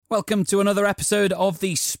Welcome to another episode of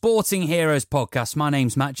the Sporting Heroes podcast. My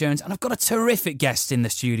name's Matt Jones and I've got a terrific guest in the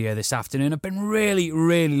studio this afternoon. I've been really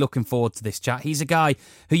looking forward to this chat. He's a guy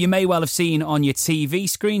who you may well have seen on your TV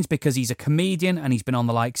screens because he's a comedian and he's been on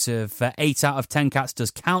the likes of 8 out of 10 Cats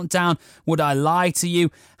Does Countdown, Would I Lie to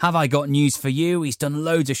You, Have I Got News for You. He's done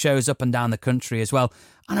loads of shows up and down the country as well.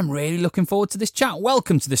 And I'm really looking forward to this chat.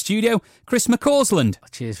 Welcome to the studio, Chris McCausland.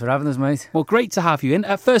 Cheers for having us, mate. Well, great to have you in.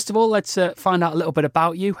 First of all, let's find out a little bit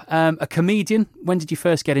about you. A comedian, when did you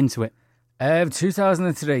first get into it?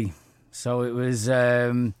 2003. So it was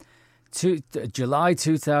July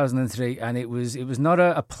 2003, and it was not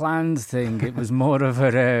a planned thing. It was more of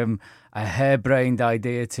a harebrained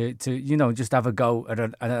idea to just have a go at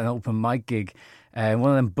an open mic gig.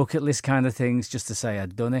 One of them bucket list kind of things, just to say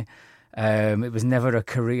I'd done it. It was never a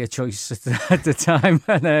career choice at the time,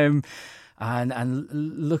 and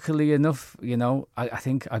luckily enough, I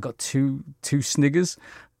think I got two sniggers,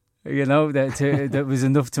 that was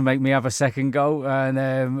enough to make me have a second go,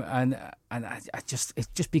 and it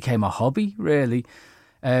just became a hobby really.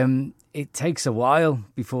 It takes a while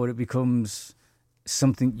before it becomes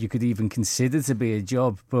something you could even consider to be a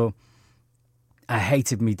job, but I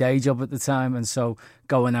hated my day job at the time, and so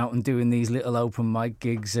going out and doing these little open mic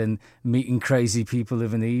gigs and meeting crazy people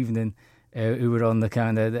of an evening who were on the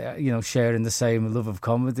kind of, sharing the same love of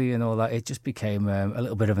comedy and all that, it just became a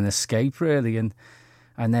little bit of an escape, really. And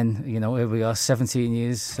then, here we are 17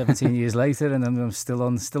 years later, and I'm still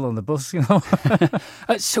on the bus,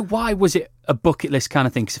 So why was it a bucket list kind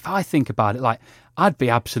of thing? Because if I think about it, I'd be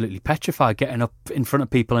absolutely petrified getting up in front of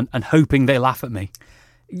people and hoping they laugh at me.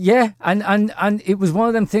 Yeah, and it was one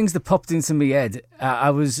of them things that popped into my head.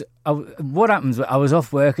 What happened was I was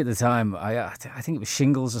off work at the time. I think it was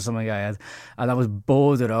shingles or something I had, and I was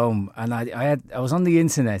bored at home. And I was on the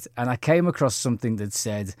internet, and I came across something that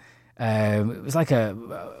said it was like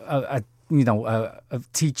a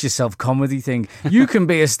teach yourself comedy thing. You can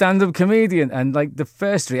be a stand-up comedian, and the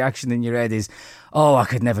first reaction in your head is, oh, I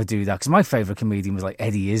could never do that, because my favourite comedian was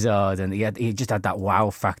Eddie Izzard, and he just had that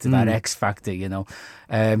wow factor, that X factor,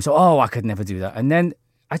 so I could never do that. And then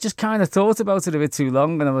I just kind of thought about it a bit too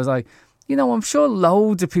long, and I was like, I'm sure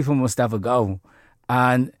loads of people must have a go,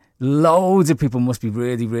 and loads of people must be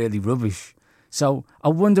really rubbish. So I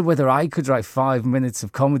wonder whether I could write 5 minutes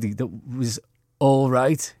of comedy that was all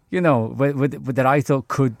right, that I thought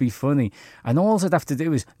could be funny. And all I'd have to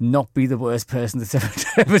do is not be the worst person that's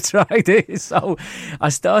ever tried it. So I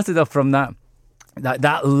started off from that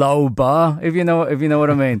low bar, if you know what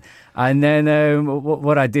I mean. And then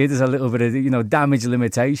what I did is a little bit of, damage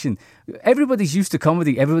limitation. Everybody's used to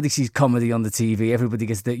comedy. Everybody sees comedy on the TV. Everybody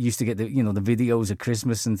used to get the videos at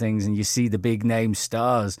Christmas and things, and you see the big name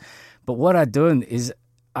stars. But what I'd done is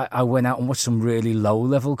I went out and watched some really low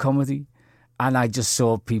level comedy. And I just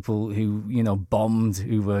saw people who, bombed,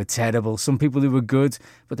 who were terrible. Some people who were good.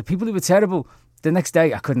 But the people who were terrible, the next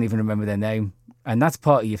day, I couldn't even remember their name. And that's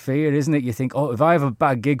part of your fear, isn't it? You think, if I have a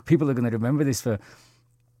bad gig, people are going to remember this for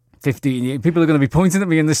 15 years. People are going to be pointing at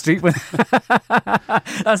me in the street when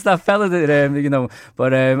that's that fella that,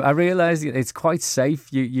 But I realised it's quite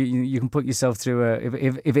safe. You can put yourself through,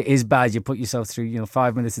 if it is bad, you put yourself through,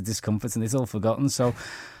 5 minutes of discomfort and it's all forgotten. So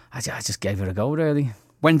I just gave it a go, really.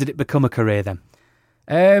 When did it become a career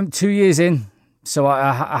then? 2 years in. So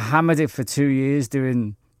I hammered it for 2 years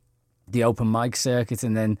doing the open mic circuit,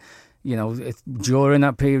 and then, during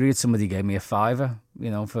that period, somebody gave me a $5,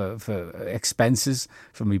 for expenses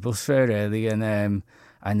for my bus fare, really, and then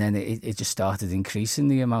it just started increasing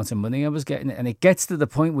the amount of money I was getting, and it gets to the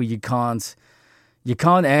point where you can't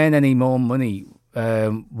earn any more money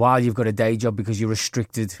while you've got a day job, because you're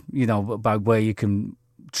restricted, by where you can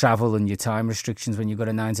travel and your time restrictions when you've got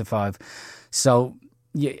a 9 to 5. So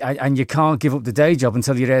you can't give up the day job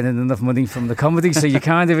until you're earning enough money from the comedy. So you're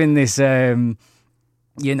kind of in this, this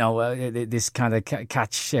kind of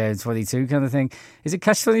catch 22 kind of thing. Is it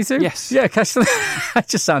catch 22? Yes. Yeah, catch 22. That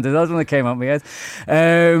just sounded odd when it came out of my head.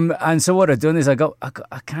 And so what I'd done is I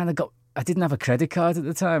didn't have a credit card at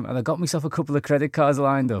the time, and I got myself a couple of credit cards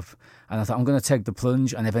lined up, and I thought, I'm going to take the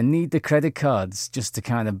plunge, and if I need the credit cards just to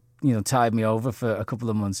kind of, tide me over for a couple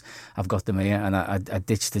of months, I've got them here. And I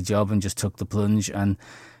ditched the job and just took the plunge, and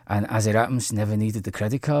as it happens, never needed the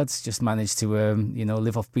credit cards, just managed to,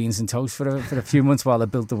 live off beans and toast for a few months while I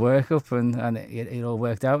built the work up, and it all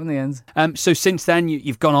worked out in the end. So since then,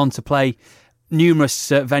 you've gone on to play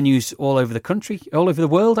numerous venues all over the country, all over the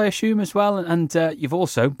world, I assume, as well. And you've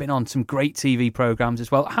also been on some great TV programmes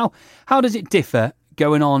as well. How does it differ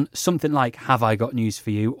going on something like Have I Got News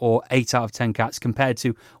for You or 8 out of 10 Cats compared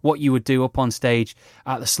to what you would do up on stage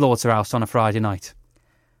at the Slaughterhouse on a Friday night?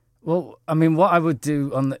 Well, I mean, what I would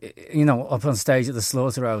do up on stage at the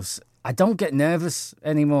Slaughterhouse, I don't get nervous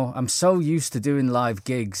anymore. I'm so used to doing live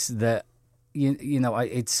gigs that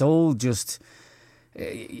it's all just.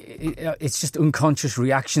 It's just unconscious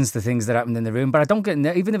reactions to things that happen in the room, but I don't get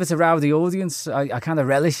even if it's a rowdy audience. I kind of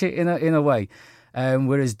relish it in a way.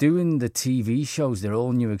 Whereas doing the TV shows, they're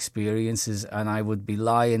all new experiences, and I would be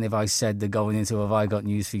lying if I said they're going into Have I Got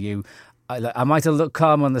News for You. I might have looked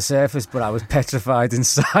calm on the surface, but I was petrified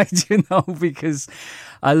inside, because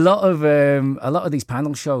a lot of these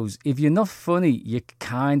panel shows, if you're not funny, you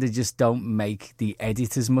kind of just don't make the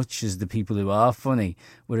edit as much as the people who are funny.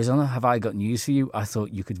 Whereas on Have I Got News for You, I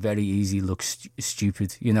thought you could very easily look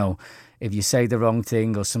stupid, if you say the wrong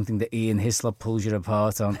thing or something that Ian Hislop pulls you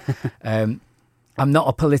apart on. I'm not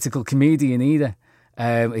a political comedian either.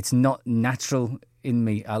 It's not natural in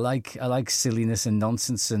me. I like silliness and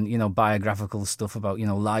nonsense and biographical stuff about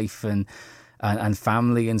life and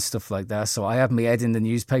family and stuff like that. So I had my head in the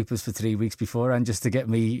newspapers for 3 weeks beforehand just to get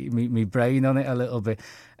me brain on it a little bit.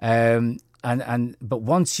 But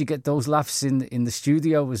once you get those laughs in the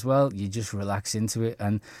studio as well, you just relax into it.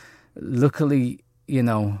 And luckily,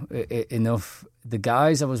 enough. The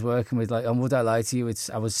guys I was working with, like on Would I Lie to You,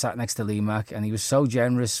 I was sat next to Lee Mack, and he was so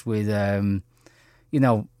generous with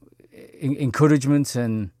encouragement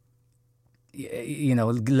and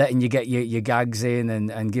letting you get your gags in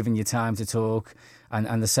and giving you time to talk,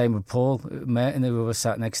 and the same with Paul Merton, who we were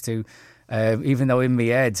sat next to. Even though in my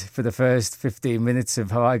head for the first 15 minutes of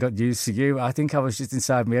How I Got Used to You, I think I was just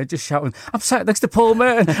inside my head just shouting, I'm sat next to Paul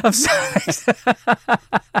Merton, I'm sat next to...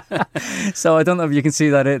 So I don't know if you can see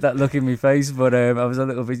that look in my face, but I was a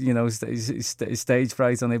little bit stage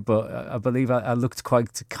fright on it, but I believe I looked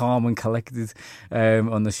quite calm and collected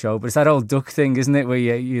on the show. But it's that old duck thing, isn't it, where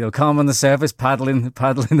you calm on the surface, paddling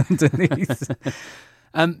underneath.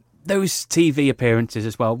 Those TV appearances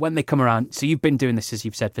as well, when they come around, so you've been doing this, as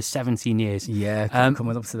you've said, for 17 years. Yeah,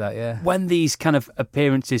 coming up to that, yeah. When these kind of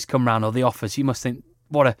appearances come around, or the offers, you must think,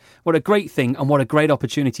 what a great thing and what a great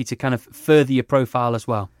opportunity to kind of further your profile as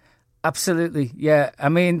well. Absolutely, yeah. I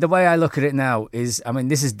mean, the way I look at it now is,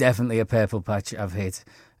 this is definitely a purple patch I've hit.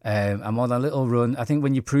 I'm on a little run. I think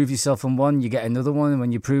when you prove yourself on one, you get another one. And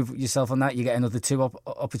when you prove yourself on that, you get another two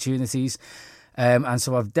opportunities. And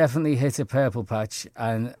so I've definitely hit a purple patch.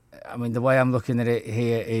 And the way I'm looking at it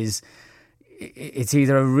here is it's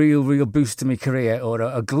either a real boost to my career or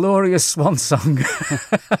a glorious swan song.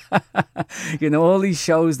 All these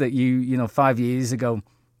shows that 5 years ago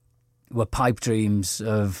were pipe dreams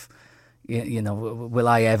of, will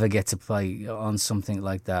I ever get to play on something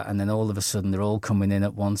like that? And then all of a sudden they're all coming in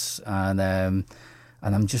at once. And I'm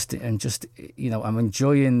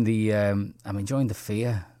enjoying the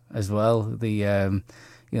fear as well. The,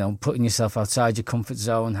 putting yourself outside your comfort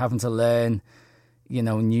zone, having to learn,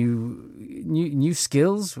 new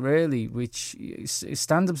skills, really, which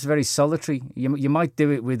stand-up's very solitary. You might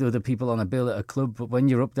do it with other people on a bill at a club, but when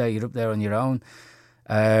you're up there on your own.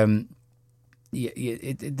 That's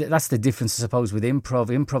the difference, I suppose, with improv.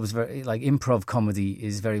 Improv's very, improv comedy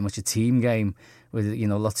is very much a team game with,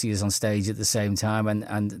 lots of us on stage at the same time. And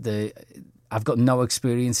I've got no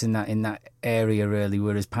experience in that area really,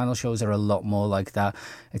 whereas panel shows are a lot more like that.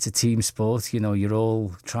 It's a team sport, you're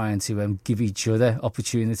all trying to give each other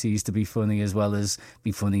opportunities to be funny as well as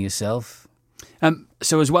be funny yourself.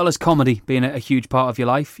 So as well as comedy being a huge part of your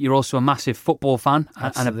life, you're also a massive football fan.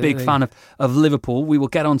 Absolutely. And a big fan of Liverpool. We will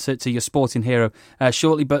get on to your sporting hero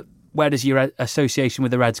shortly, but where does your association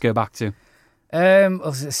with the Reds go back to?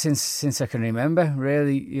 Since I can remember,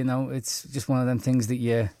 really, it's just one of them things that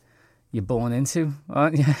you're born into,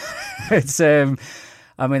 aren't you? It's I'm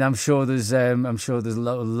sure there's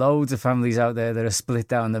loads of families out there that are split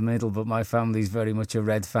down the middle, but my family's very much a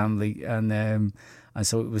Red family, and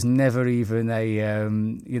so it was never even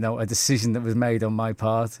a decision that was made on my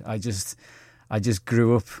part. I just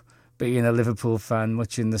grew up being a Liverpool fan,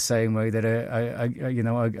 much in the same way that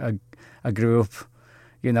I grew up,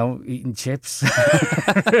 eating chips.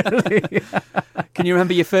 Really. Can you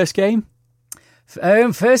remember your first game?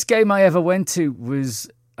 First game I ever went to was,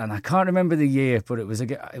 and I can't remember the year, but it was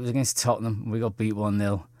against Tottenham. We got beat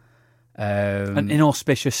 1-0. An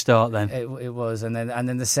inauspicious start then. It was, and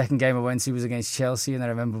then the second game I went to was against Chelsea, and I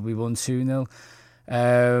remember we won 2-0.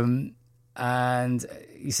 And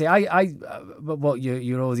you see, what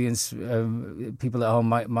your audience, people at home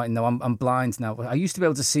might know, I'm blind now. I used to be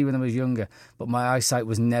able to see when I was younger, but my eyesight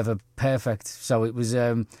was never perfect. So it was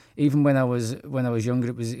even when I was younger,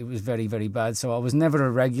 it was very, very bad. So I was never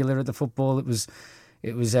a regular at the football. It was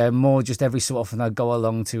It was more just every so often I'd go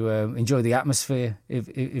along to enjoy the atmosphere,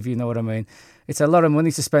 if you know what I mean. It's a lot of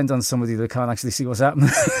money to spend on somebody that can't actually see what's happening.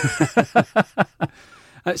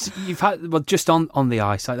 So you've had, well, just on the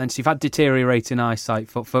eyesight then, so you've had deteriorating eyesight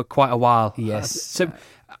for quite a while. Yes.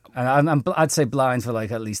 And I'd say blind for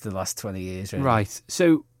like at least the last 20 years. Really. Right.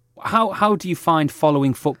 So how do you find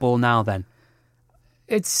following football now then?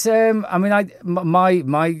 It's I mean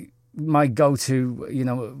my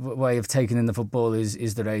go-to way of taking in the football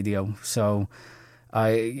is the radio. So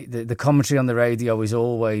the commentary on the radio is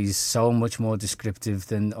always so much more descriptive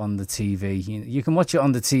than on the TV. You can watch it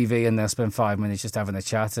on the TV and they'll spend 5 minutes just having a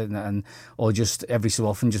chat and or just every so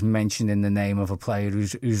often just mentioning the name of a player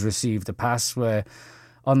who's received a pass, where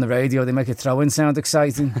on the radio they make a throw-in sound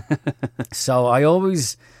exciting. So I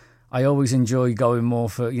always enjoy going more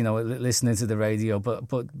for listening to the radio.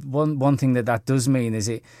 But one thing that does mean is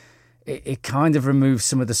it kind of removes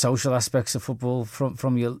some of the social aspects of football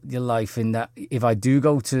from your life, in that if I do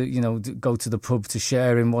go to the pub to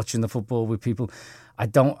share in watching the football with people, I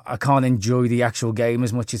can't enjoy the actual game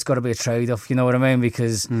as much. It's got to be a trade-off, you know what I mean?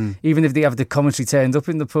 Because even if they have the commentary turned up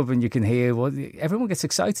in the pub and you can hear everyone gets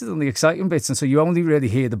excited on the exciting bits, and so you only really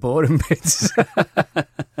hear the boring bits.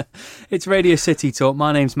 It's Radio City Talk.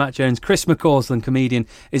 My name's Matt Jones. Chris McCausland, comedian,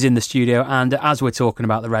 is in the studio, and as we're talking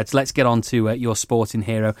about the Reds, let's get on to your sporting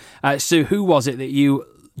hero. So who was it that you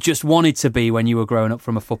just wanted to be when you were growing up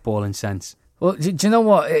from a footballing sense? Well, do you know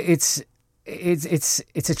what? It's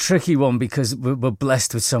a tricky one, because we're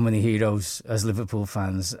blessed with so many heroes as Liverpool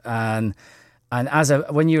fans, and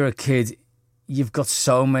when you're a kid, you've got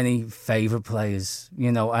so many favourite players,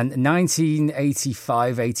 and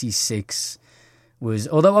 1985-86 was,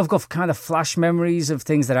 although I've got kind of flash memories of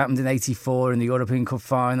things that happened in 84 in the European Cup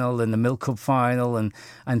final and the Milk Cup final and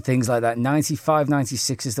things like that,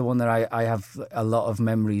 95-96 is the one that I have a lot of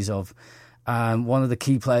memories of. One of the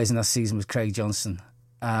key players in that season was Craig Johnson,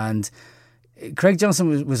 and Craig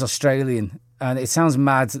Johnson was Australian, and it sounds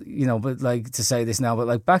mad, but like to say this now, but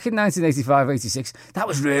like back in 1985-86, that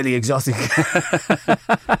was really exotic.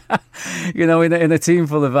 In a team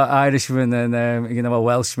full of Irishmen and a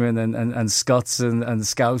Welshman and Scots and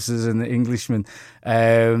Scousers and Englishmen.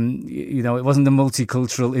 It wasn't the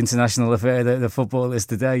multicultural international affair that the football is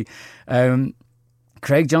today.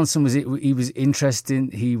 Craig Johnson was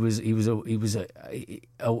interesting. He was a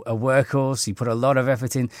workhorse. He put a lot of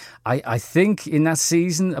effort in. I think in that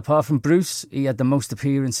season, apart from Bruce, he had the most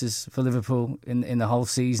appearances for Liverpool in the whole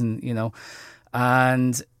season.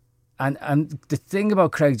 And the thing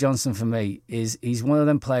about Craig Johnson for me is he's one of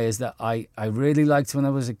them players that I really liked when I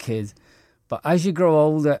was a kid. But as you grow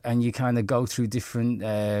older and you kind of go through different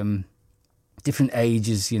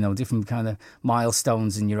ages, different kind of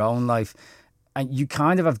milestones in your own life, and you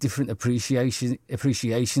kind of have different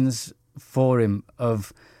appreciations for him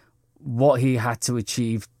of what he had to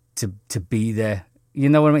achieve to be there. You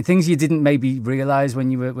know what I mean? Things you didn't maybe realise when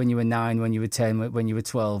you were 9, when you were 10, when you were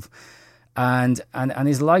 12. And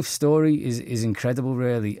his life story is incredible,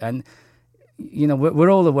 really. And we're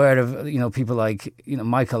all aware of people like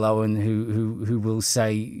Michael Owen who will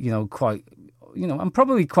say quite and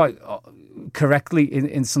probably quite correctly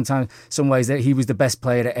in some ways that he was the best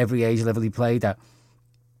player at every age level he played at.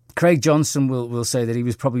 Craig Johnson will say that he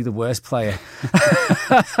was probably the worst player.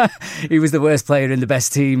 He was the worst player in the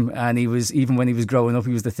best team, and he was, even when he was growing up,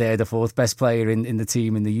 he was the 3rd or 4th best player in the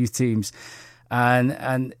team, in the youth teams,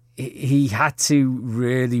 and he had to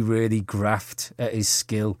really, really graft at his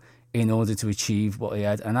skill in order to achieve what he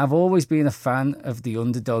had. And I've always been a fan of the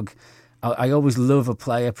underdog. I always love a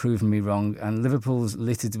player proving me wrong, and Liverpool's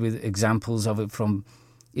littered with examples of it from,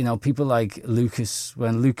 people like Lucas.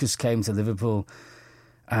 When Lucas came to Liverpool,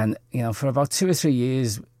 and, for about 2 or 3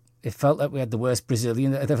 years, it felt like we had the worst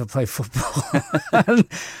Brazilian that had ever played football.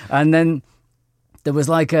 and then there was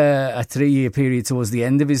like a 3-year period towards the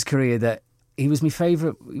end of his career that he was my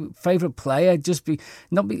favourite player.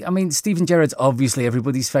 Steven Gerrard's obviously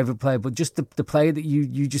everybody's favourite player, but just the player that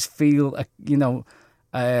you just feel,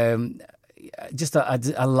 just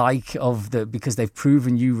a like of because they've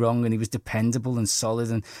proven you wrong, and he was dependable and solid.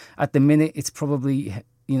 And at the minute, it's probably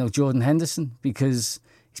Jordan Henderson, because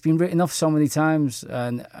he's been written off so many times,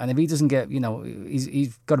 and if he doesn't get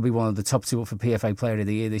he's got to be one of the top 2 for PFA Player of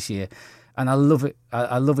the Year this year. And I love it.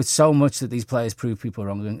 I love it so much that these players prove people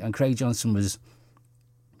wrong. And Craig Johnson was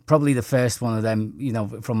probably the first one of them,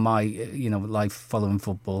 from my life following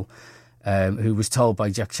football, who was told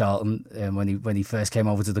by Jack Charlton when he first came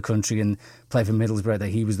over to the country and played for Middlesbrough that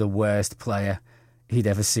he was the worst player he'd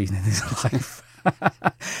ever seen in his life.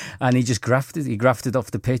 And he just grafted. He grafted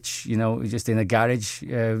off the pitch, just in a garage,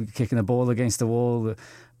 kicking a ball against the wall,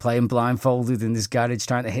 playing blindfolded in this garage,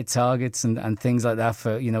 trying to hit targets and things like that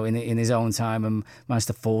for, in his own time, and managed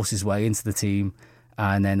to force his way into the team.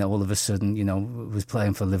 And then all of a sudden, was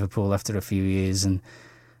playing for Liverpool after a few years. And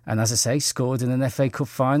as I say, scored in an FA Cup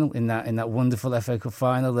final, in that wonderful FA Cup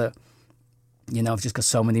final that, I've just got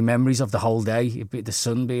so many memories of the whole day. The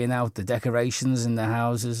sun being out, the decorations in the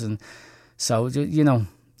houses. And so,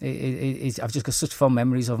 I've just got such fond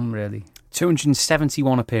memories of him, really.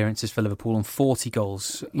 271 appearances for Liverpool and 40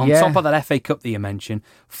 goals. On top of that FA Cup that you mentioned,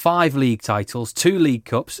 5 league titles, 2 League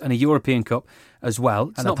Cups and a European Cup as well.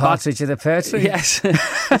 It's not partridge of the pear tree. Yes.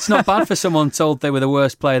 It's not bad for someone told they were the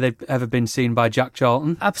worst player they'd ever been seen by Jack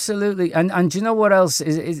Charlton. Absolutely. And do you know what else?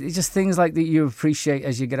 It's just things like that you appreciate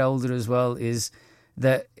as you get older as well, is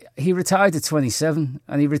that he retired at 27.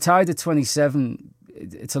 And he retired at 27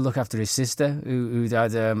 to look after his sister, who'd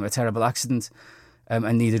had a terrible accident.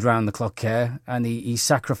 And needed round-the-clock care, and he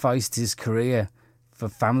sacrificed his career for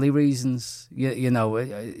family reasons.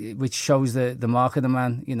 Which shows the mark of the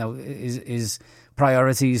man. His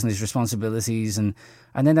priorities and his responsibilities, and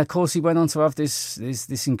then of course he went on to have this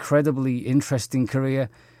incredibly interesting career.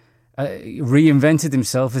 Reinvented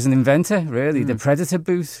himself as an inventor, really. The Predator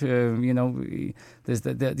booth, there's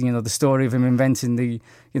the story of him inventing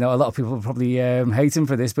a lot of people probably hate him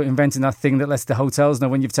for this, but inventing that thing that lets the hotels know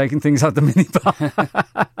when you've taken things out the minibar.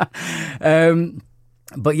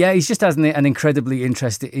 But yeah, he's just has an incredibly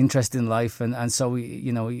interesting life, and so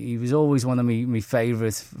he was always one of my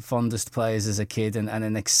favourite, fondest players as a kid, and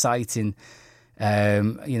an exciting.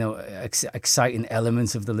 Exciting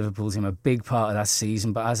elements of the Liverpool team, a big part of that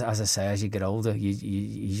season. But as I say, as you get older,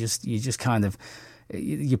 you just kind of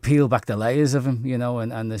you peel back the layers of him,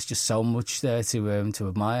 and there's just so much there to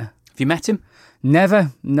admire. Have you met him?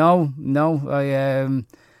 Never, no. I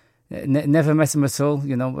never met him at all.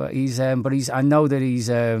 I know that he's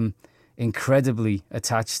incredibly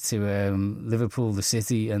attached to Liverpool, the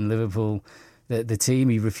city, and Liverpool. The team.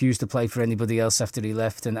 He refused to play for anybody else after he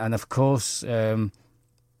left, and of course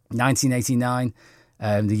 1989,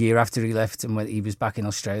 the year after he left, and when he was back in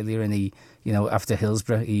Australia, and he after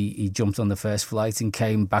Hillsborough he jumped on the first flight and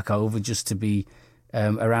came back over just to be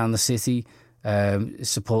around the city,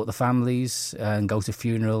 support the families and go to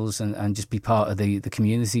funerals and just be part of the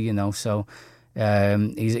community, so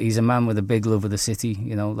he's a man with a big love of the city,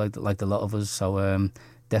 like a lot of us, so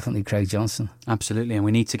definitely Craig Johnson. Absolutely, and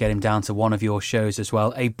we need to get him down to one of your shows as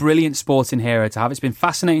well. A brilliant sporting hero to have. It's been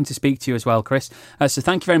fascinating to speak to you as well, Chris. So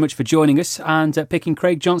thank you very much for joining us and picking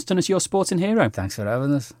Craig Johnston as your sporting hero. Thanks for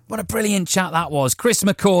having us. What a brilliant chat that was. Chris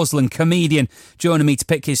McCausland, comedian, joining me to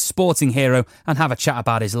pick his sporting hero and have a chat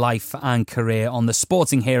about his life and career on the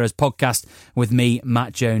Sporting Heroes podcast with me,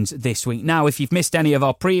 Matt Jones, this week. Now, if you've missed any of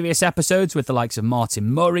our previous episodes with the likes of Martin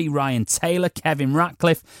Murray, Ryan Taylor, Kevin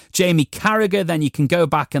Ratcliffe, Jamie Carragher, then you can go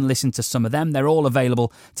back and listen to some of them. They're all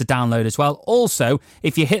available to download as well. Also,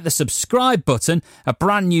 if you hit the subscribe button, a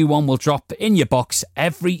brand new one will drop in your box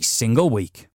every single week.